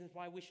of the reasons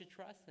why we should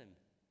trust him.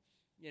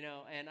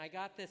 And I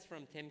got this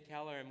from Tim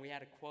Keller, and we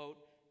had a quote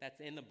that's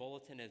in the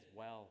bulletin as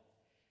well.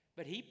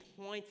 But he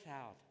points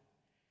out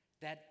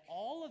that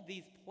all of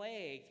these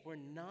plagues were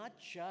not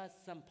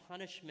just some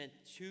punishment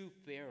to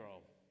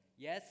Pharaoh.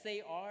 Yes,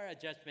 they are a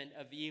judgment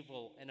of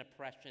evil and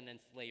oppression and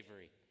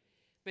slavery.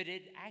 But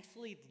it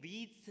actually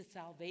leads to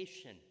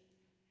salvation,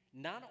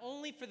 not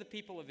only for the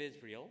people of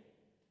Israel,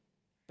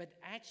 but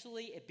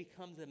actually it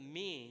becomes a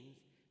means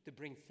to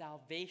bring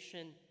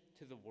salvation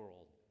to the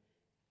world.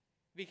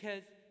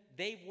 Because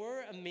they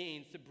were a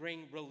means to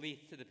bring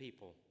relief to the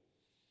people.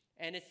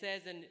 And it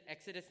says in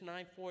Exodus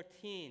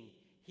 9:14,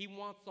 he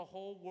wants the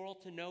whole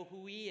world to know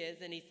who he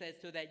is, and he says,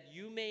 so that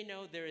you may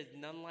know there is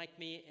none like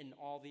me in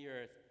all the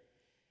earth.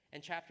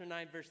 And chapter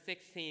 9, verse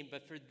 16,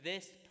 but for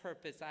this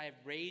purpose I have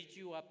raised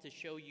you up to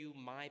show you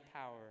my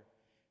power,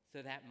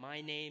 so that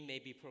my name may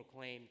be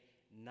proclaimed,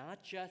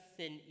 not just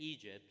in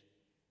Egypt,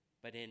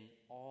 but in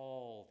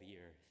all the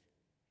earth.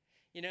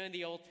 In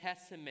the Old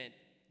Testament,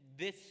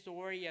 this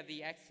story of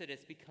the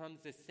Exodus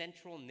becomes the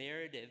central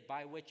narrative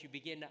by which you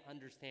begin to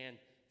understand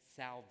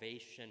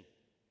salvation.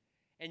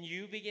 And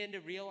you begin to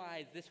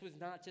realize this was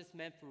not just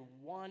meant for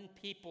one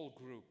people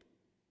group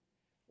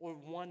or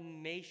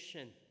one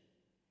nation,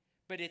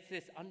 but it's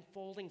this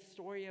unfolding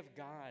story of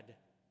God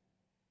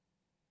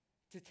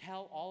to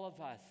tell all of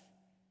us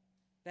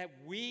that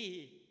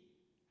we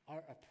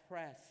are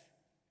oppressed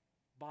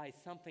by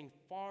something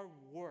far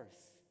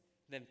worse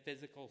than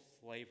physical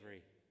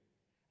slavery.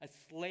 A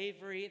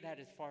slavery that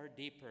is far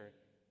deeper,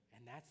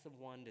 and that's the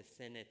one to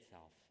sin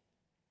itself.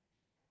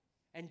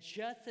 And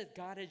just as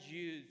God has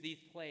used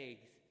these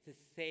plagues to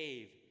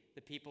save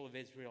the people of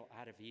Israel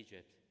out of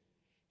Egypt,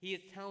 he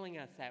is telling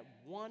us that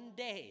one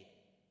day,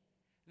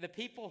 the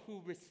people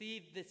who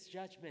received this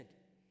judgment,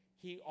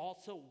 he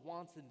also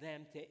wants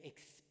them to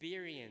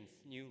experience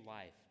new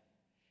life.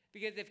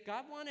 Because if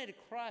God wanted to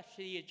crush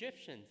the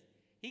Egyptians,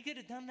 he could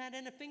have done that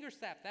in a finger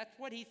snap. That's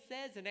what he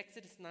says in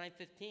Exodus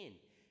 9:15.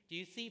 Do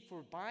you see,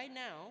 for by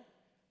now,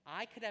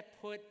 I could have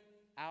put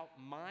out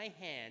my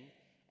hand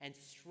and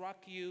struck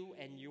you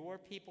and your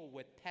people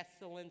with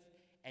pestilence,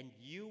 and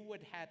you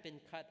would have been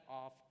cut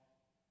off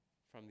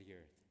from the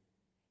earth.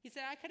 He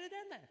said, I could have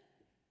done that.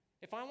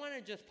 If I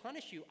wanted to just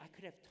punish you, I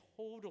could have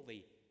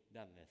totally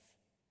done this.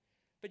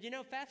 But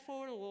fast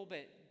forward a little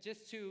bit,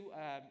 just to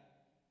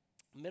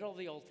middle of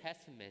the Old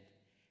Testament,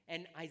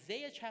 and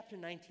Isaiah chapter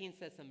 19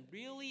 says some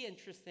really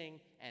interesting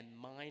and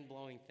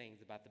mind-blowing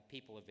things about the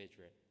people of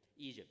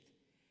Egypt.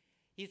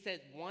 He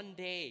says, one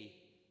day,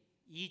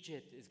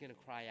 Egypt is going to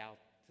cry out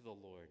to the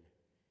Lord,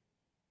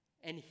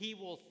 and he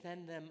will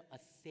send them a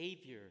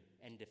savior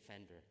and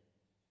defender.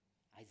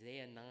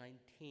 Isaiah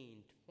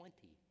 19:20.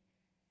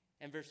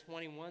 And verse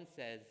 21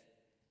 says,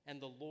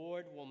 and the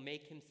Lord will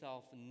make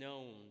himself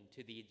known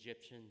to the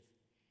Egyptians,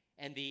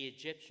 and the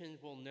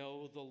Egyptians will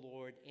know the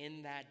Lord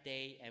in that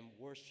day and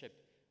worship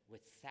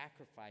with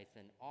sacrifice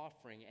and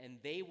offering, and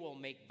they will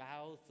make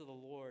vows to the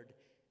Lord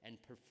and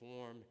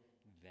perform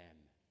them.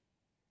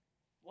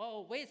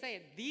 Whoa, wait a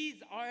second.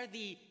 These are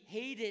the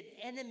hated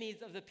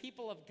enemies of the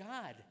people of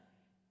God.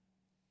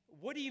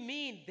 What do you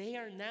mean they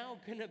are now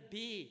going to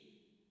be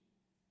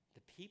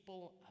the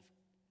people of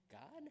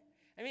God?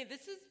 I mean,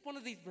 this is one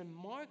of these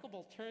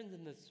remarkable turns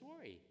in the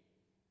story.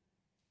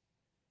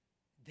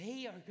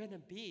 They are going to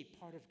be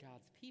part of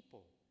God's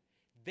people.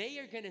 They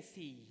are going to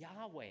see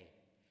Yahweh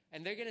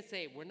And they're going to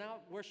say, we're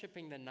not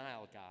worshiping the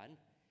Nile god.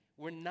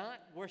 We're not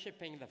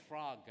worshiping the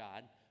frog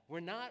god. We're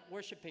not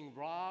worshiping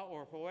Ra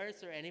or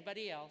Horus or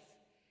anybody else.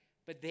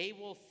 But they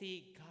will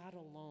see God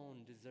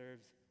alone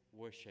deserves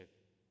worship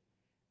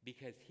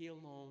because he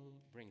alone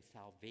brings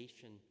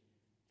salvation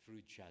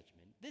through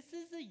judgment. This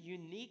is a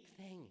unique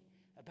thing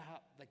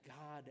about the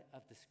God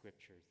of the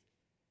Scriptures.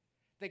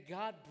 That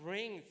God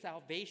brings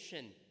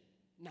salvation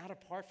not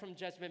apart from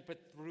judgment, but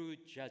through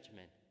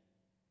judgment.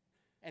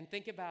 And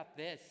think about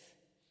this.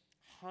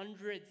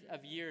 Hundreds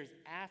of years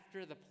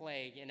after the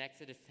plague in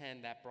Exodus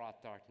 10 that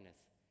brought darkness,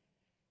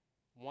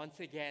 once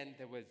again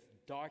there was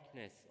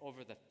darkness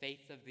over the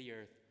face of the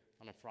earth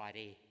on a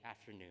Friday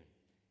afternoon.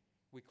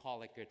 We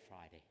call it Good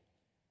Friday.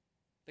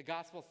 The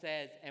gospel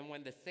says, and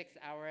when the 6th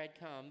hour had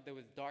come, there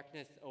was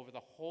darkness over the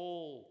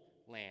whole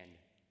land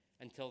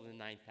until the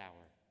 9th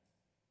hour.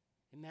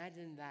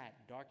 Imagine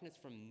that, darkness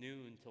from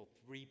noon till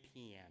 3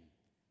 p.m.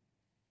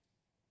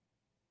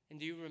 And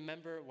do you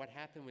remember what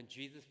happened when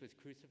Jesus was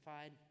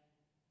crucified?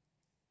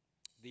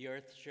 The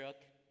earth shook,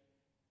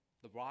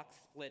 the rocks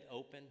split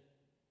open,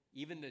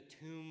 even the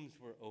tombs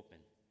were open.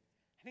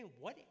 I mean,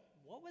 what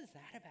was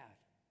that about?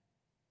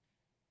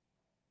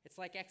 It's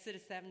like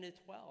Exodus 7 to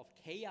 12.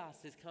 Chaos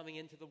is coming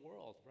into the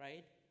world,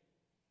 right?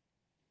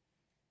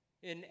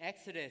 In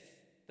Exodus,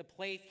 the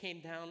plagues came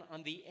down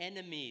on the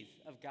enemies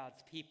of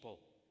God's people.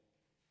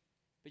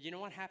 But you know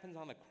what happens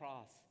on the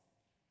cross?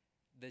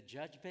 The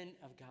judgment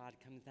of God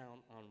comes down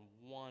on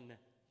one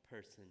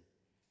person,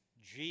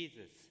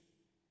 Jesus,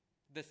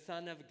 the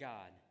Son of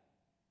God,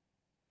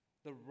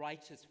 the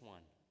righteous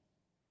one,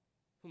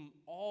 whom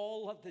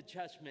all of the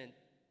judgment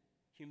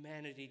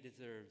humanity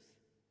deserves,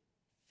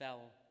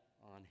 fell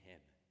on him.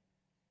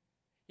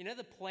 You know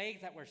the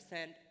plagues that were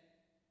sent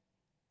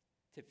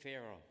to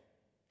Pharaoh,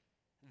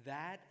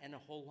 that and a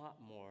whole lot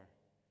more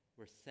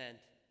were sent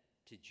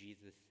to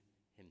Jesus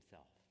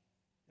himself.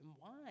 And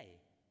why?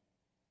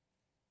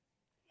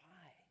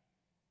 Why?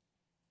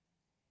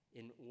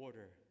 In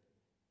order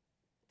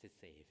to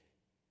save.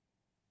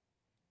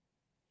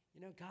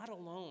 You know, God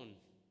alone,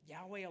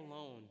 Yahweh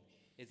alone,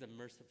 is a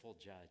merciful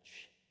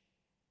judge.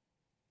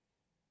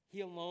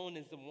 He alone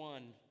is the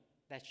one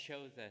that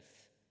shows us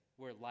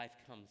where life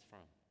comes from.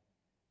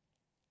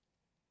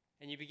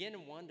 And you begin to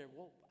wonder,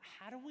 well,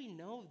 how do we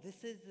know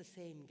this is the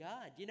same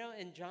God? You know,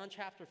 in John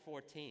chapter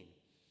 14,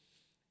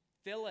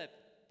 Philip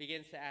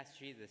begins to ask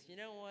Jesus, you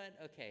know what?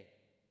 Okay,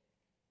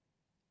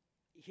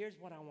 here's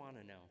what I want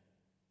to know.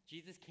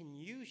 Jesus, can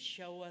you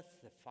show us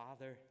the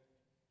Father?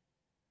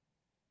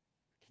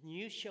 Can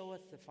you show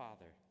us the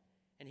Father?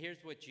 And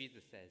here's what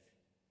Jesus says.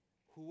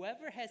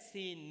 Whoever has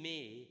seen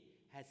me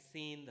has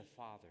seen the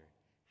Father.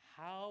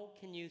 How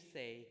can you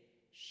say,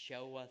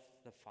 show us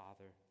the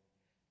Father?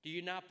 Do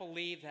you not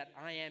believe that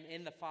I am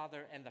in the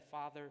Father and the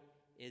Father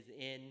is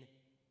in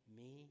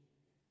me?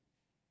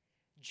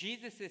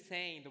 Jesus is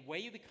saying the way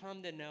you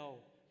become to know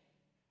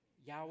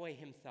Yahweh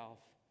himself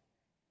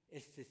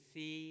is to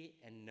see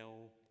and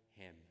know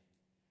him.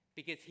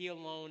 Because he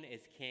alone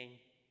is king.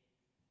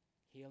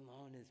 He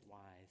alone is wise.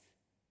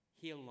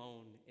 He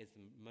alone is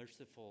the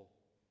merciful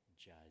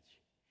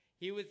judge.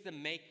 He was the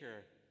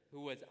maker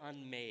who was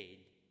unmade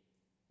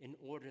in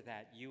order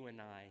that you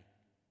and I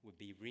would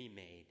be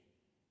remade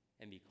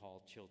and be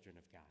called children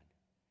of God.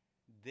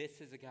 This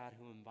is a God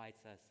who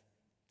invites us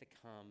to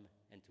come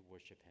and to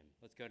worship him.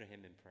 Let's go to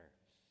him in prayer.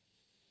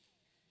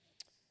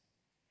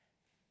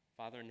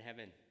 Father in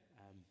heaven,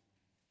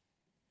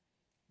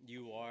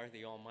 you are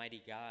the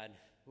Almighty God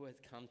who has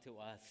come to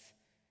us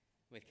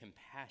with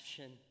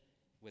compassion,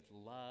 with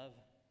love,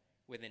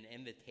 with an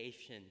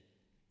invitation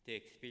to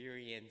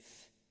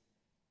experience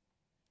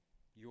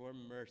your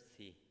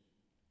mercy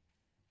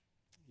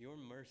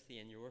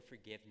and your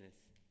forgiveness.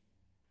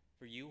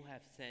 For you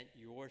have sent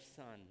your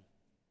Son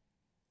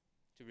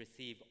to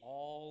receive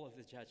all of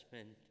the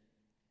judgment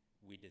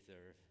we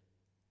deserve.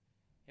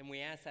 And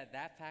we ask that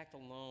that fact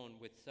alone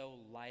would so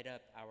light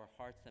up our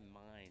hearts and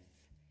minds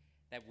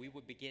that we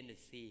would begin to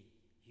see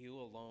you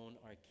alone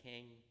are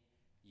King,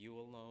 you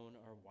alone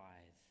are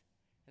wise,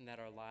 and that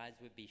our lives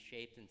would be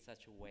shaped in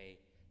such a way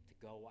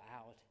to go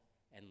out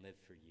and live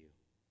for you.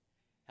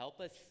 Help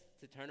us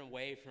to turn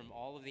away from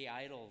all of the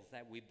idols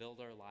that we build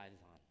our lives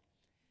on.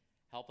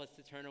 Help us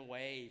to turn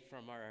away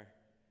from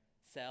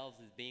ourselves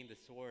as being the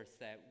source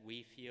that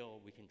we feel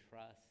we can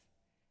trust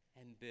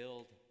and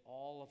build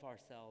all of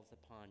ourselves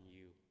upon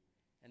you.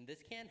 And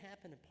this can't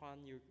happen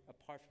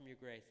apart from your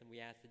grace, and we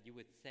ask that you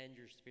would send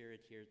your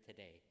Spirit here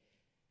today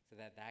so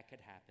that that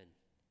could happen.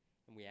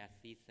 And we ask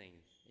these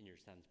things in your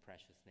Son's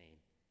precious name.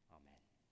 Amen.